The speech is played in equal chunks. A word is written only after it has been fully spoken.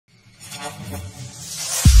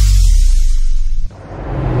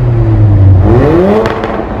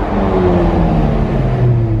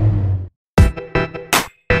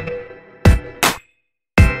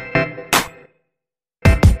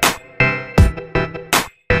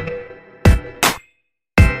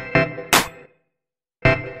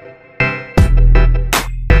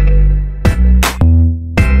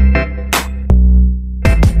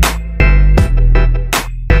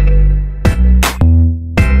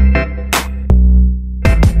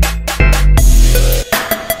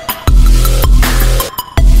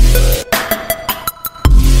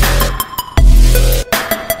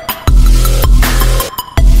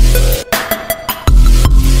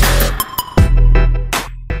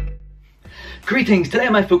Greetings, today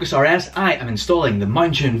on my Focus RS I am installing the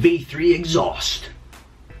Mountune V3 exhaust.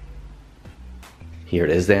 Here it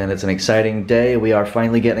is then, it's an exciting day. We are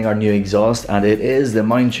finally getting our new exhaust and it is the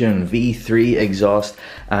Mountune V3 exhaust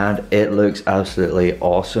and it looks absolutely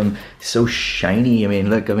awesome. It's so shiny,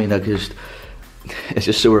 it's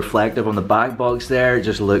just so reflective on the back box there. It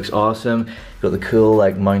just looks awesome. Got the cool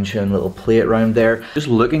like Mountune little plate around there. Just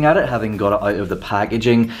looking at it, having got it out of the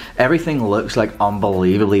packaging, everything looks like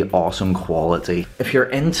unbelievably awesome quality. If you're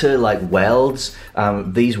into like welds,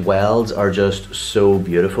 these welds are just so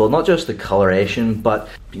beautiful. Not just the coloration, but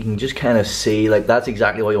you can just kind of see, like that's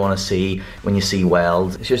exactly what you want to see when you see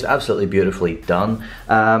welds. It's just absolutely beautifully done.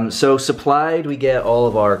 So supplied, we get all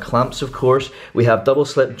of our clamps, of course. We have double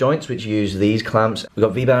slip joints which use these clamps. We've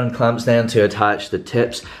got V-band clamps then to attach the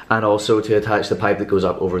tips and also to attach the pipe that goes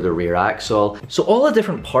up over the rear axle. So all the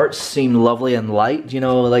different parts seem lovely and light, you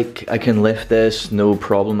know, like I can lift this no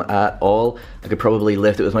problem at all. I could probably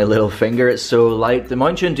lift it with my little finger, it's so light. The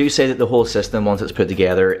Mountune do say that the whole system, once it's put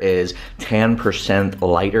together, is 10%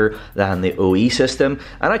 lighter than the OE system,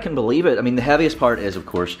 and I can believe it. I mean, the heaviest part is, of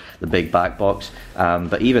course, the big back box,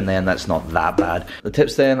 but even then, that's not that bad. The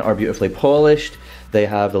tips then are beautifully polished. They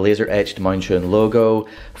have the laser etched Mountune logo,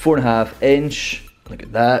 4.5 inch. Look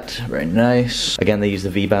at that, very nice. Again, they use the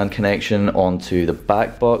V-band connection onto the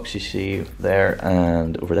back box, you see there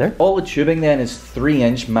and over there. All the tubing then is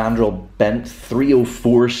 3-inch mandrel bent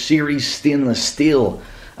 304 series stainless steel.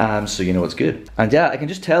 So you know it's good. And yeah, I can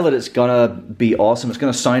just tell that it's gonna be awesome, it's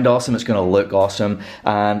gonna sound awesome, it's gonna look awesome,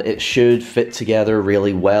 and it should fit together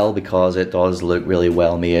really well because it does look really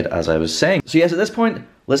well made, as I was saying. So yes, at this point,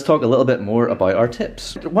 let's talk a little bit more about our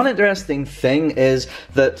tips. One interesting thing is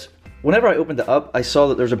that whenever I opened it up, I saw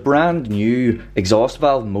that there's a brand new exhaust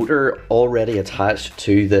valve motor already attached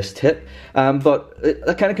to this tip. But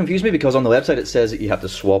that kind of confused me because on the website it says that you have to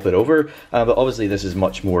swap it over. But obviously this is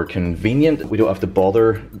much more convenient. We don't have to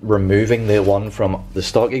bother removing the one from the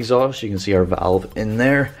stock exhaust. You can see our valve in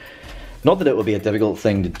there. Not that it would be a difficult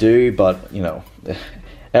thing to do, but you know,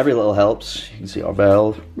 every little helps. You can see our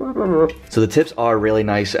valve. So the tips are really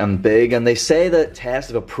nice and big, and they say that test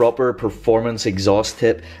of a proper performance exhaust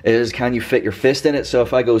tip is, can you fit your fist in it? So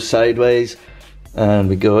if I go sideways and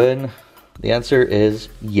we go in, the answer is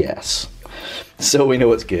yes. So we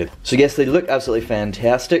know it's good. So yes, they look absolutely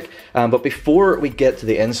fantastic, but before we get to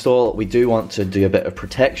the install, we do want to do a bit of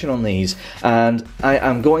protection on these, and I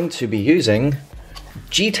am going to be using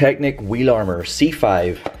G-Technic Wheel Armor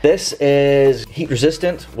C5. This is heat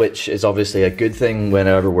resistant, which is obviously a good thing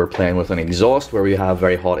whenever we're playing with an exhaust where we have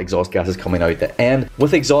very hot exhaust gases coming out the end.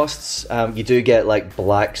 With exhausts, you do get like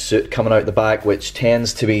black soot coming out the back, which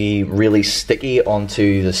tends to be really sticky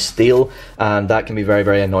onto the steel, and that can be very,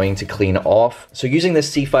 very annoying to clean off. So using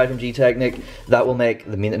this C5 from G-Technic, that will make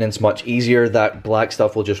the maintenance much easier. That black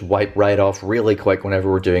stuff will just wipe right off really quick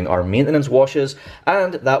whenever we're doing our maintenance washes,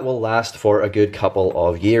 and that will last for a good couple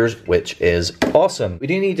of years, which is awesome. We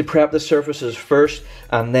do need to prep the surfaces first,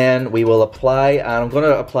 and then we will apply, and I'm going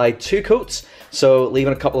to apply 2 coats, so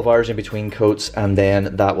leaving a couple of hours in between coats, and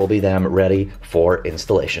then that will be them ready for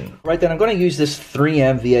installation. Right then, I'm going to use this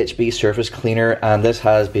 3M VHB surface cleaner, and this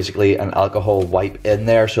has basically an alcohol wipe in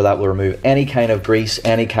there, so that will remove any kind of grease,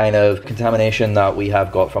 any kind of contamination that we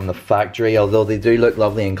have got from the factory. Although they do look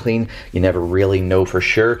lovely and clean, you never really know for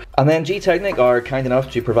sure. And then G-Technic are kind enough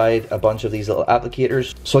to provide a bunch of these little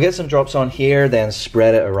applicators. So I'll get some drops on here, then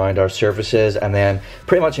spread it around our surfaces, and then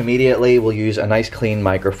pretty much immediately we'll use a nice clean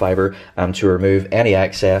microfiber to remove any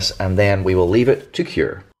excess, and then we will leave it to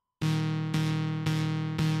cure.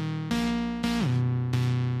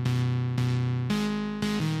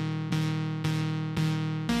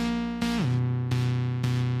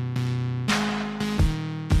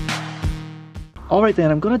 Alright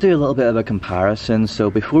then, I'm going to do a little bit of a comparison.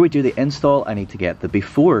 So before we do the install, I need to get the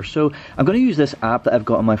before. So I'm going to use this app that I've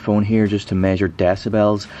got on my phone here just to measure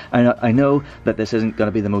decibels. I know that this isn't going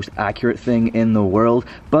to be the most accurate thing in the world,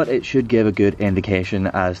 but it should give a good indication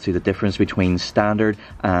as to the difference between standard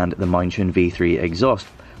and the Mountune V3 exhaust.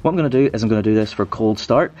 What I'm going to do is I'm going to do this for cold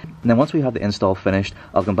start, and then once we have the install finished,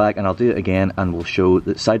 I'll come back and I'll do it again, and we'll show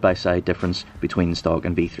the side-by-side difference between stock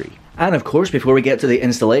and V3. And of course, before we get to the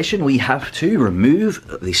installation, we have to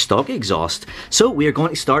remove the stock exhaust. So we are going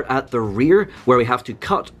to start at the rear, where we have to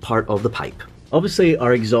cut part of the pipe. Obviously,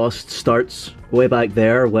 our exhaust starts way back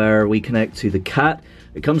there where we connect to the cat,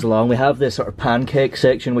 it comes along, we have this sort of pancake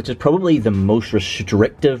section, which is probably the most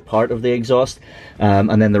restrictive part of the exhaust,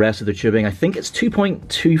 and then the rest of the tubing, I think it's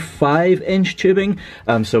 2.25 inch tubing,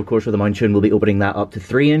 so of course with the Mountune we'll be opening that up to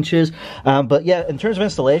 3 inches, but yeah, in terms of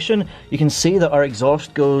installation, you can see that our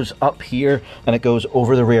exhaust goes up here and it goes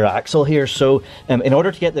over the rear axle here, so in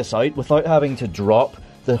order to get this out without having to drop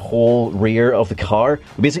the whole rear of the car,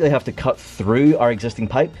 we basically have to cut through our existing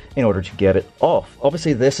pipe in order to get it off.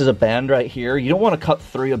 Obviously this is a bend right here. You don't want to cut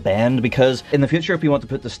through a bend because in the future if you want to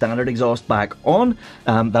put the standard exhaust back on,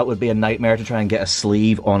 that would be a nightmare to try and get a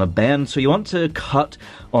sleeve on a bend. So you want to cut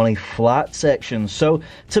on a flat section. So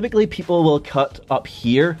typically people will cut up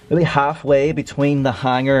here, maybe halfway between the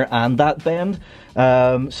hanger and that bend.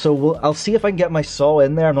 I'll see if I can get my saw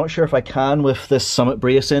in there. I'm not sure if I can with this Summit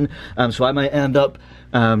bracing, so I might end up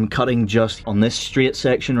cutting just on this straight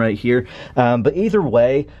section right here, but either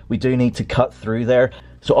way we do need to cut through there.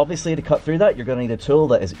 So obviously to cut through that you're going to need a tool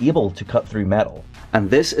that is able to cut through metal, and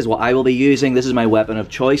this is what I will be using. This is my weapon of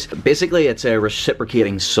choice. Basically it's a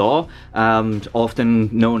reciprocating saw, often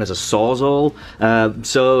known as a sawzall.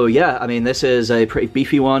 So yeah, I mean this is a pretty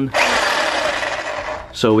beefy one.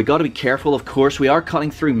 So we got to be careful, of course. We are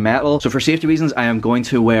cutting through metal, so for safety reasons I am going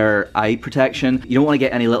to wear eye protection. You don't want to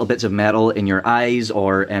get any little bits of metal in your eyes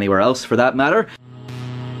or anywhere else for that matter.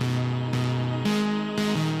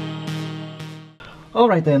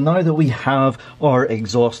 Alright then, now that we have our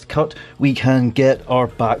exhaust cut, we can get our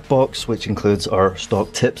back box, which includes our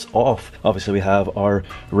stock tips, off. Obviously we have our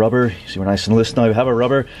rubber, you see we're nice and loose now, we have our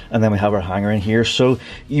rubber, and then we have our hanger in here. So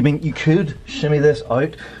you could shimmy this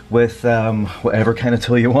out with whatever kind of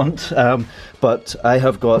tool you want, but I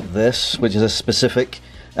have got this, which is a specific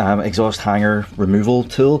exhaust hanger removal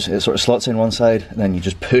tool. It sort of slots in one side, and then you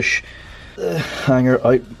just push the hanger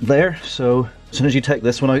out there. So as soon as you take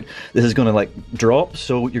this one out, this is going to like drop,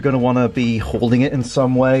 so you're going to want to be holding it in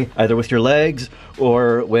some way, either with your legs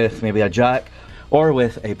or with maybe a jack or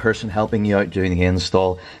with a person helping you out doing the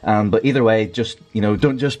install. But either way, just, you know,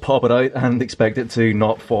 don't just pop it out and expect it to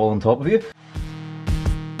not fall on top of you.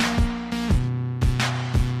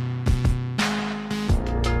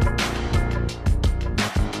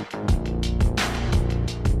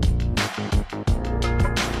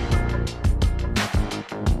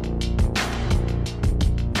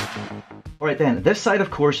 Alright then, this side of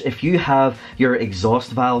course, if you have your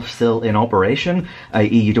exhaust valve still in operation, i.e.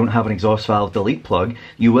 you don't have an exhaust valve delete plug,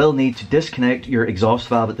 you will need to disconnect your exhaust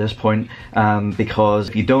valve at this point, because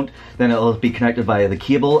if you don't, then it'll be connected via the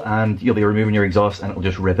cable and you'll be removing your exhaust and it'll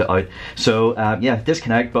just rip it out. So yeah,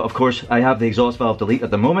 disconnect, but of course I have the exhaust valve delete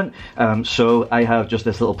at the moment, so I have just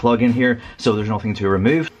this little plug in here, so there's nothing to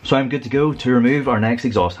remove. So I'm good to go to remove our next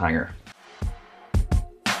exhaust hanger.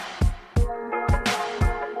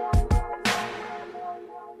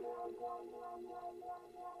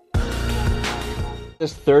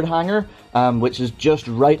 This third hanger, which is just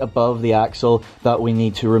right above the axle, that we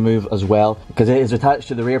need to remove as well, because it is attached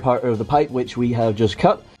to the rear part of the pipe, which we have just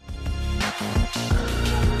cut.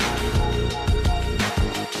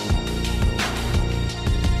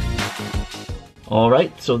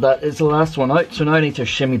 Alright, so that is the last one out, so now I need to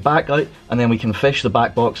shimmy back out and then we can fish the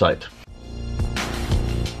back box out.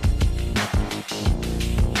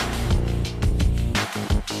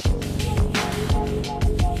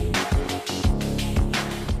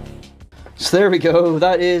 So there we go,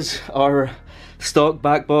 that is our stock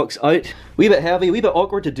back box out. Wee bit heavy, wee bit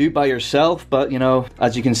awkward to do by yourself, but you know,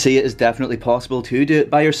 as you can see, it is definitely possible to do it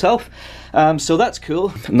by yourself. So that's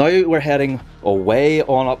cool. Now we're heading away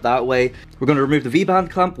on up that way. We're going to remove the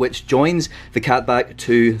V-band clamp, which joins the cat back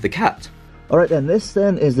to the cat. Alright then, this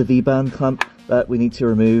then is the V-band clamp that we need to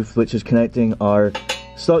remove, which is connecting our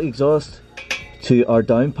stock exhaust to our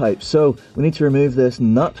downpipe. So we need to remove this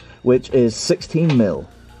nut, which is 16mm.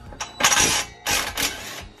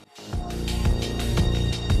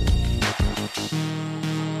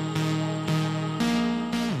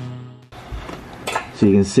 So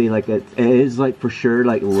you can see like it is like for sure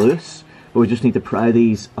like loose, but we just need to pry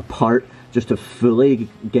these apart just to fully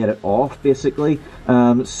get it off basically.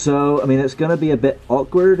 So I mean it's gonna be a bit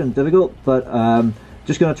awkward and difficult, but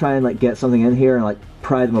just gonna try and like get something in here and like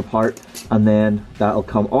pry them apart, and then that'll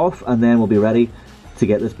come off and then we'll be ready to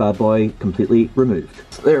get this bad boy completely removed.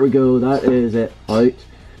 So there we go, that is it out.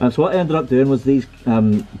 So what I ended up doing was these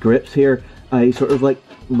grips here, I sort of like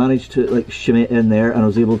managed to like shimmy it in there, and I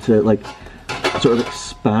was able to like sort of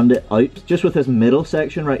expand it out just with this middle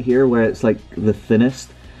section right here where it's like the thinnest,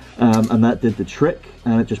 and that did the trick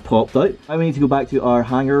and it just popped out. Now we need to go back to our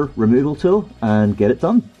hanger removal tool and get it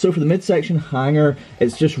done. So for the midsection hanger,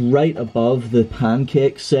 it's just right above the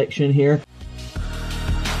pancake section here.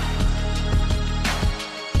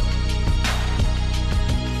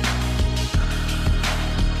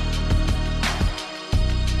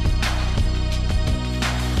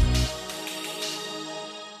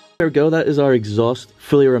 There we go, that is our exhaust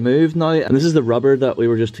fully removed now, and this is the rubber that we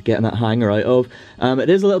were just getting that hanger out of. It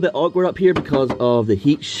is a little bit awkward up here because of the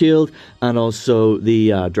heat shield and also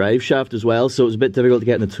the drive shaft as well, so it was a bit difficult to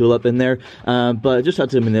get the tool up in there, but I just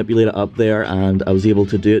had to manipulate it up there and I was able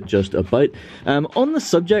to do it just about. On the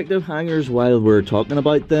subject of hangers, while we're talking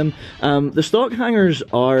about them, the stock hangers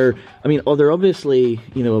are, I mean, they're obviously,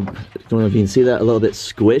 you know, I don't know if you can see that, a little bit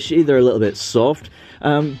squishy, they're a little bit soft.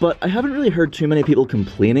 But I haven't really heard too many people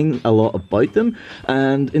complaining a lot about them,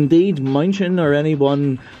 and indeed Mountune or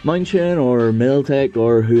anyone, Mountune or Miltech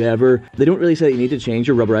or whoever, they don't really say that you need to change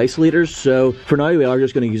your rubber isolators, so for now we are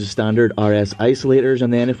just going to use the standard RS isolators,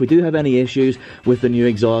 and then if we do have any issues with the new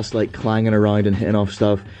exhaust, like clanging around and hitting off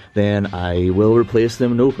stuff, then I will replace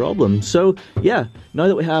them, no problem. So yeah, now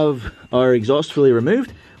that we have our exhaust fully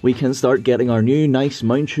removed, we can start getting our new nice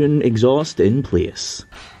Mountune exhaust in place.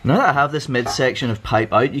 Now that I have this midsection of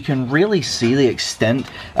pipe out, you can really see the extent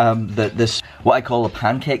that this, what I call the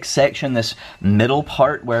pancake section, this middle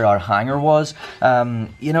part where our hanger was,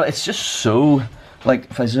 you know, it's just so, like,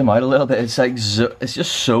 if I zoom out a little bit, it's like, it's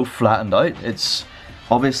just so flattened out. It's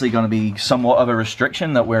obviously going to be somewhat of a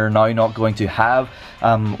restriction that we're now not going to have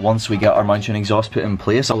once we get our Mountune exhaust put in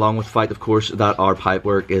place, along with the fact, of course, that our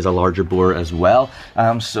pipework is a larger bore as well.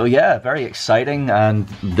 So yeah, very exciting, and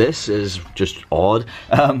this is just odd,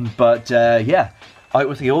 but yeah. Out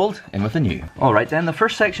with the old, in with the new. Alright then, the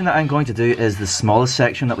first section that I'm going to do is the smallest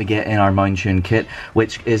section that we get in our Mountune kit,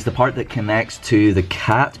 which is the part that connects to the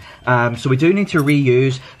cat. So we do need to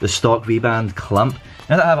reuse the stock V-band clump.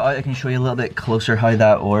 Now that I have it out, I can show you a little bit closer how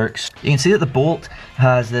that works. You can see that the bolt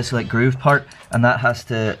has this like groove part, and that has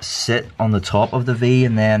to sit on the top of the V,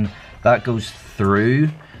 and then that goes through.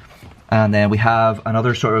 And then we have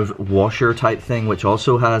another sort of washer type thing which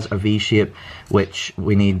also has a V shape, which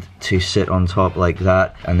we need to sit on top like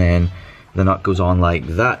that, and then the nut goes on like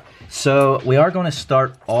that. So we are going to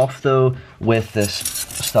start off though with this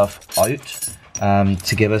stuff out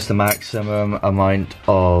to give us the maximum amount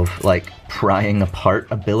of like prying apart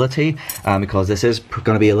ability, because this is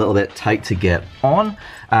going to be a little bit tight to get on.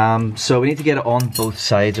 So we need to get it on both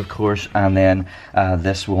sides, of course, and then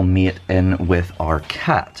this will mate in with our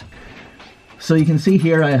cat. So you can see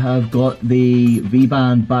here I have got the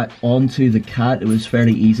V-band back onto the cat. It was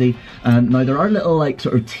fairly easy. Now there are little like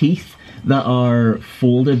sort of teeth that are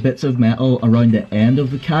folded bits of metal around the end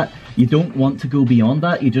of the cat. You don't want to go beyond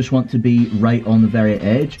that, you just want to be right on the very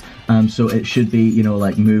edge. So it should be, you know,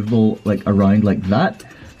 like movable like around like that.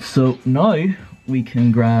 So now we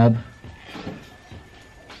can grab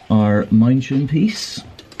our Mountune piece.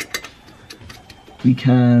 We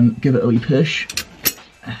can give it a wee push.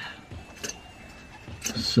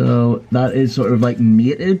 So that is sort of like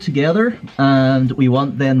mated together, and we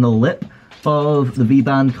want then the lip of the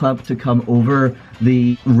V-band clamp to come over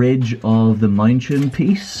the ridge of the Mountune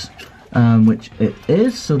piece, which it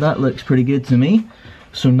is, so that looks pretty good to me.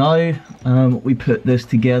 So now we put this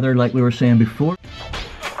together like we were saying before.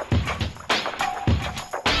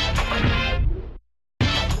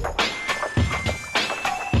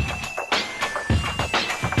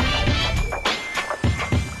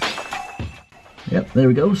 Yep, there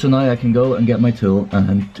we go. So now I can go and get my tool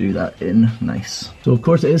and do that in nice. So of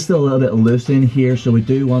course it is still a little bit loose in here, so we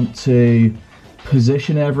do want to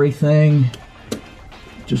position everything.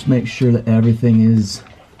 Just make sure that everything is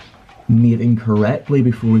mating correctly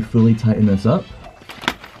before we fully tighten this up.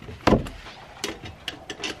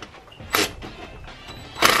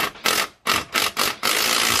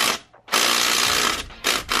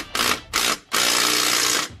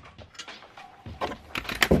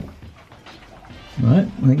 Alright,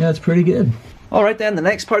 I think that's pretty good. Alright then, the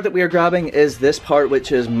next part that we are grabbing is this part,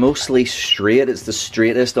 which is mostly straight. It's the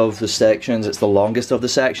straightest of the sections, it's the longest of the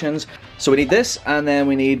sections. So we need this, and then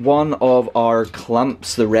we need one of our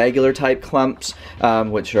clamps, the regular type clamps,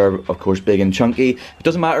 which are of course big and chunky. It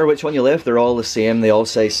doesn't matter which one you lift, they're all the same. They all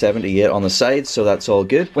say 78 on the sides, so that's all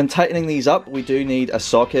good. When tightening these up, we do need a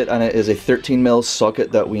socket, and it is a 13mm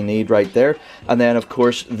socket that we need right there. And then of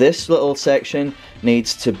course this little section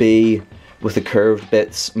needs to be with the curved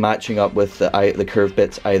bits matching up with the curved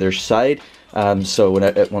bits either side. So when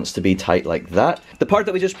it wants to be tight like that. The part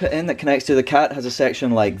that we just put in that connects to the cat has a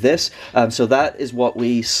section like this, so that is what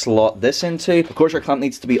we slot this into. Of course our clamp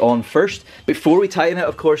needs to be on first. Before we tighten it,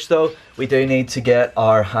 of course though, we do need to get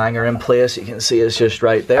our hanger in place. You can see it's just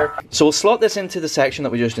right there. So we'll slot this into the section that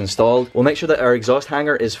we just installed. We'll make sure that our exhaust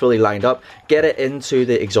hanger is fully lined up, get it into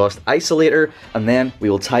the exhaust isolator, and then we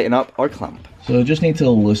will tighten up our clamp. So I just need to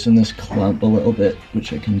loosen this clamp a little bit,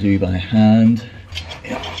 which I can do by hand.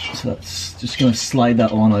 Yeah, so that's just going to slide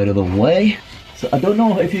that on out of the way. So I don't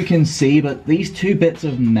know if you can see, but these two bits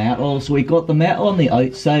of metal, so we got the metal on the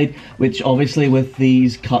outside, which obviously with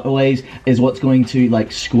these cutaways is what's going to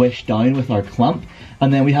like squish down with our clamp,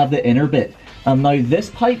 and then we have the inner bit. And now this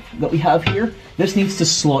pipe that we have here, this needs to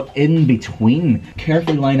slot in between.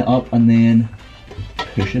 Carefully line it up and then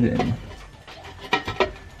push it in.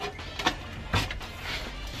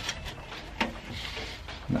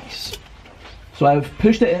 Nice. So I've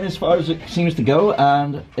pushed it in as far as it seems to go,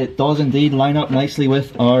 and it does indeed line up nicely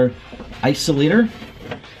with our isolator.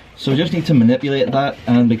 So we just need to manipulate that,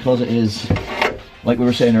 and because it is, like we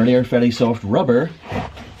were saying earlier, fairly soft rubber,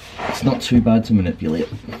 it's not too bad to manipulate.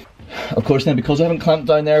 Of course then, because I haven't clamped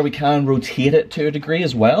down there, we can rotate it to a degree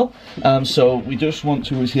as well. So we just want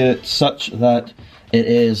to rotate it such that it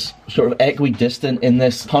is sort of equidistant in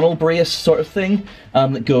this tunnel brace sort of thing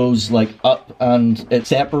that goes like up, and it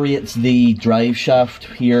separates the drive shaft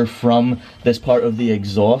here from this part of the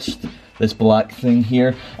exhaust, this black thing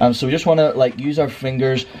here. So we just want to like use our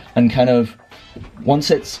fingers and kind of, once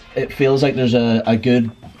it feels like there's a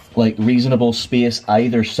good like reasonable space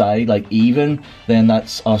either side, like even, then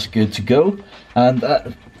that's us good to go. And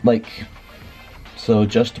that, like, so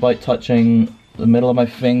just about touching the middle of my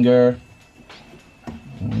finger,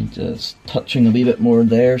 and just touching a wee bit more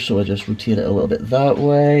there, so I just rotate it a little bit that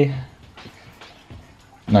way.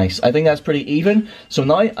 Nice, I think that's pretty even. So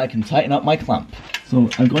now I can tighten up my clamp. So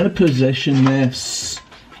I'm going to position this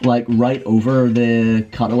like right over the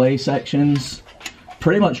cutaway sections,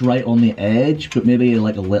 pretty much right on the edge, but maybe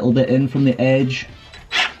like a little bit in from the edge.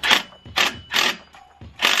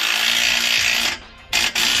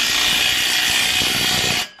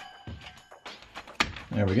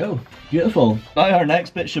 There we go. Beautiful. Now our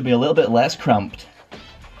next bit should be a little bit less cramped.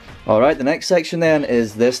 Alright, the next section then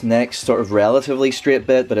is this next sort of relatively straight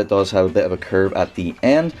bit, but it does have a bit of a curve at the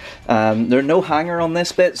end. There's no hanger on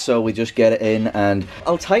this bit, so we just get it in, and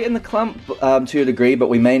I'll tighten the clamp to a degree, but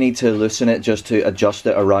we may need to loosen it just to adjust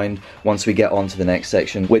it around once we get on to the next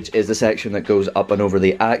section, which is the section that goes up and over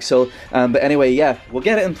the axle. But anyway, yeah, we'll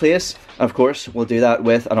get it in place. Of course, we'll do that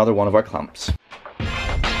with another one of our clamps.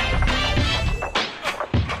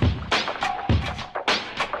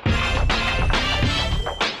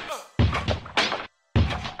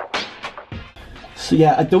 So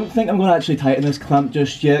yeah, I don't think I'm going to actually tighten this clamp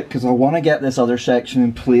just yet, because I want to get this other section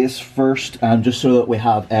in place first, just so that we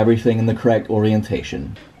have everything in the correct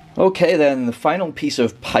orientation. Okay then, the final piece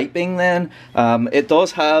of piping then, it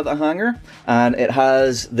does have a hanger, and it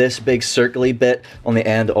has this big circly bit on the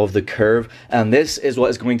end of the curve, and this is what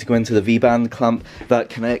is going to go into the V-band clamp that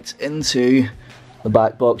connects into the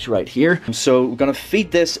back box right here. So we're going to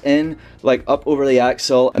feed this in like up over the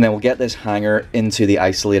axle, and then we'll get this hanger into the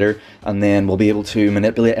isolator, and then we'll be able to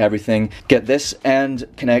manipulate everything, get this end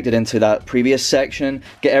connected into that previous section,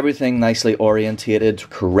 get everything nicely orientated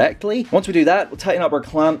correctly. Once we do that, we'll tighten up our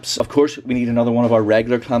clamps. Of course, we need another one of our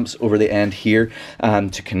regular clamps over the end here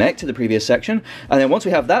to connect to the previous section, and then once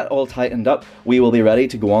we have that all tightened up, we will be ready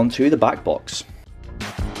to go on to the back box.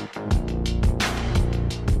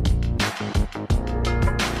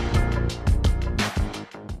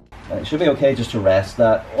 It should be okay just to rest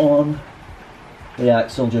that on the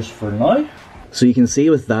axle just for now. So you can see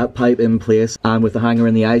with that pipe in place and with the hanger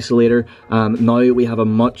in the isolator, now we have a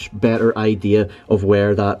much better idea of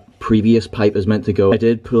where that previous pipe is meant to go. I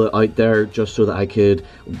did pull it out there just so that I could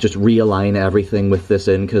just realign everything with this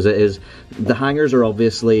in, because it is, the hangers are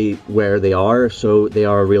obviously where they are, so they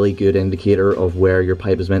are a really good indicator of where your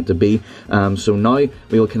pipe is meant to be. So now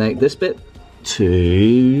we will connect this bit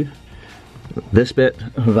to this bit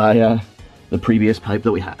via the previous pipe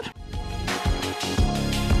that we had.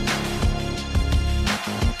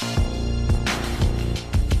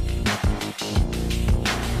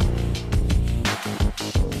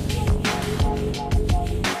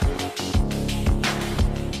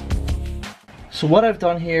 So what I've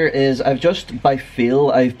done here is I've just, by feel,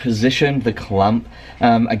 I've positioned the clamp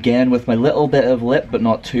again with my little bit of lip, but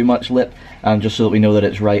not too much lip, just so that we know that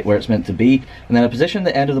it's right where it's meant to be. And then I position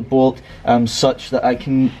the end of the bolt such that I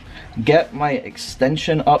can get my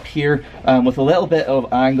extension up here with a little bit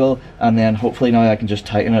of angle, and then hopefully now I can just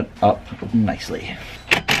tighten it up nicely.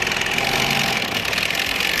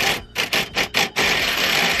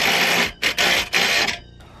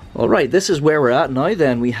 Alright, this is where we're at now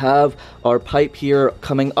then. We have our pipe here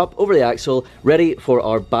coming up over the axle, ready for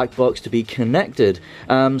our back box to be connected.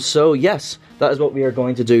 So yes, that is what we are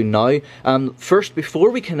going to do now. First,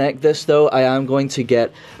 before we connect this though, I am going to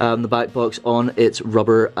get the back box on its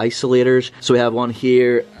rubber isolators. So we have one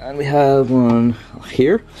here and we have one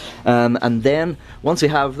here. And then once we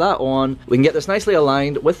have that on, we can get this nicely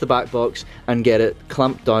aligned with the back box and get it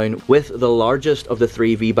clamped down with the largest of the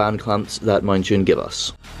 3 V-band clamps that Mountune give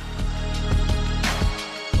us.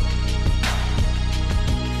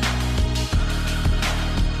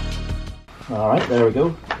 Alright, there we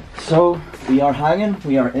go. So we are hanging,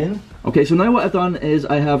 we are in. Okay, so now what I've done is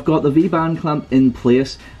I have got the V-band clamp in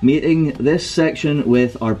place, mating this section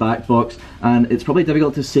with our back box, and it's probably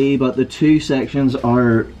difficult to see, but the 2 sections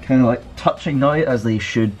are kind of like touching now as they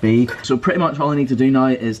should be. So pretty much all I need to do now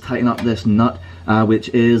is tighten up this nut, which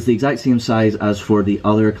is the exact same size as for the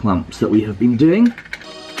other clamps that we have been doing.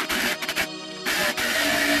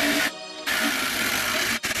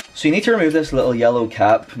 So you need to remove this little yellow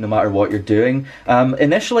cap no matter what you're doing.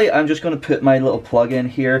 Initially, I'm just going to put my little plug in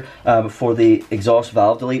here for the exhaust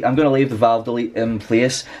valve delete. I'm going to leave the valve delete in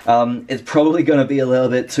place. It's probably going to be a little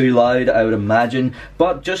bit too loud, I would imagine,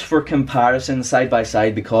 but just for comparison, side by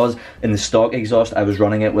side, because in the stock exhaust I was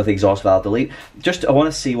running it with exhaust valve delete, just I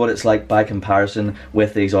want to see what it's like by comparison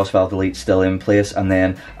with the exhaust valve delete still in place, and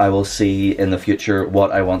then I will see in the future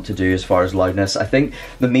what I want to do as far as loudness. I think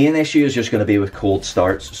the main issue is just going to be with cold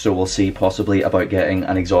starts, so we'll see possibly about getting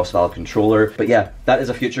an exhaust valve controller. But yeah, that is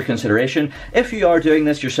a future consideration. If you are doing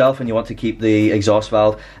this yourself and you want to keep the exhaust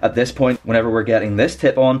valve, at this point, whenever we're getting this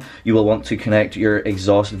tip on, you will want to connect your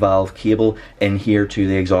exhaust valve cable in here to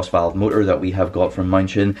the exhaust valve motor that we have got from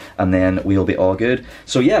Mountune, and then we'll be all good.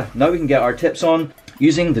 So yeah, now we can get our tips on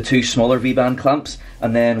using the 2 smaller V-band clamps,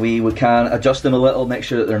 and then we can adjust them a little, make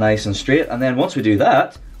sure that they're nice and straight, and then once we do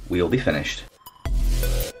that, we'll be finished.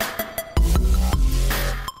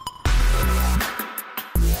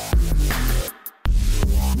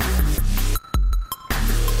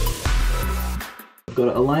 Got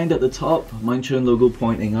it aligned at the top, Mountune logo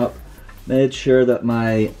pointing up. Made sure that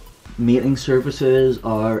my mating surfaces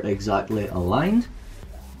are exactly aligned,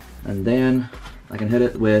 and then I can hit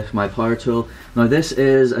it with my power tool. Now this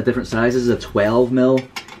is a different size, this is a 12mm.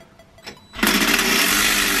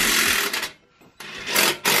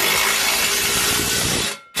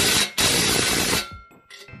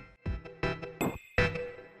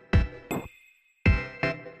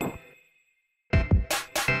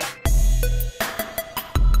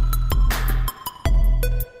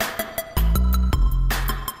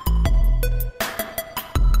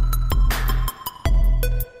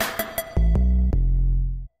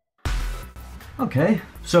 Okay,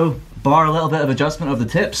 so bar a little bit of adjustment of the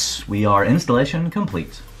tips, we are installation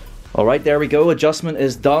complete. Alright, there we go, adjustment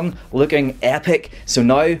is done, looking epic. So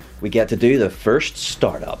now we get to do the first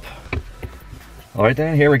startup. Alright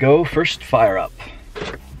then, here we go, first fire up.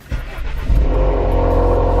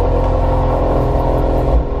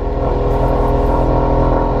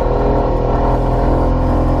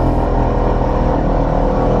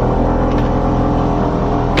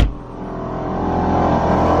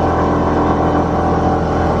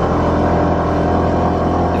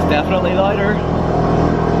 Definitely lighter.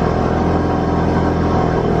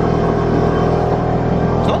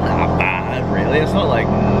 It's not that bad, really. It's not like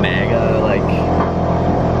mega, like.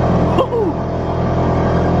 Woo-hoo.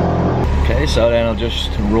 Okay, so then I'll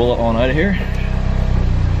just roll it on out of here.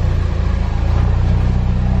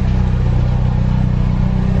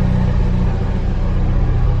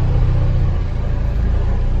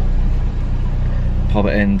 Pop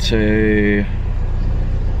it into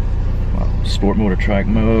sport motor track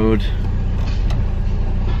mode.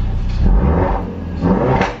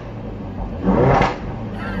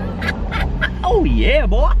 Oh yeah,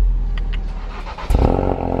 boy!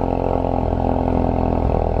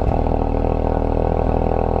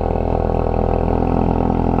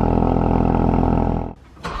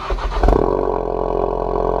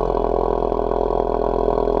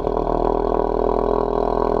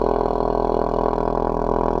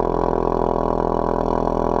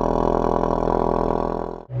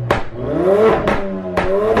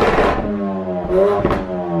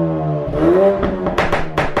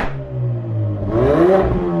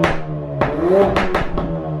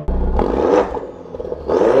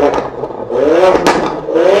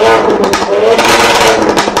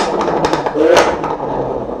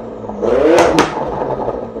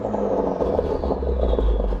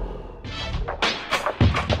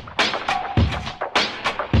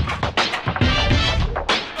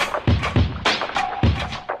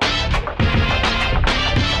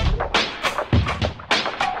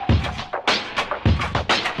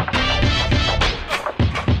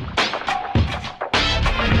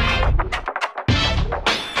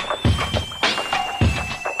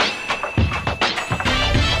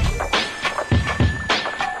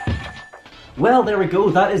 Well, there we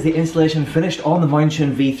go, that is the installation finished on the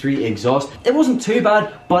Mountune V3 exhaust. It wasn't too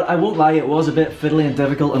bad, but I won't lie, it was a bit fiddly and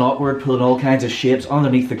difficult and awkward pulling all kinds of shapes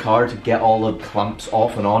underneath the car to get all the clamps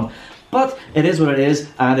off and on. But it is what it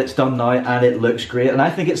is, and it's done now, and it looks great, and I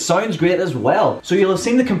think it sounds great as well. So you'll have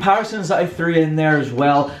seen the comparisons that I threw in there as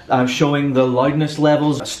well, showing the loudness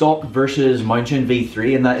levels, stock versus Mountune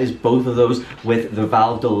V3, and that is both of those with the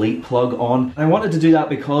valve delete plug on. I wanted to do that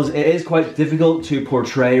because it is quite difficult to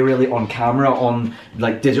portray really on camera, on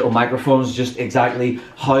like digital microphones, just exactly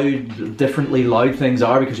how differently loud things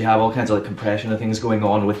are, because you have all kinds of like compression and things going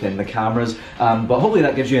on within the cameras. But hopefully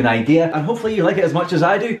that gives you an idea, and hopefully you like it as much as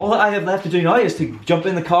I do. All that I have left to do now is to jump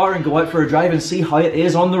in the car and go out for a drive and see how it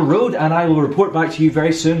is on the road, and I will report back to you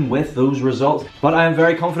very soon with those results. But I am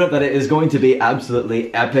very confident that it is going to be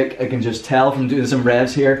absolutely epic. I can just tell from doing some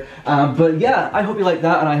revs here. But yeah, I hope you like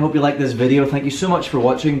that, and I hope you like this video. Thank you so much for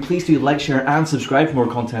watching. Please do like, share and subscribe for more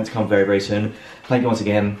content to come very, very soon. Thank you once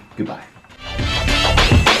again. Goodbye.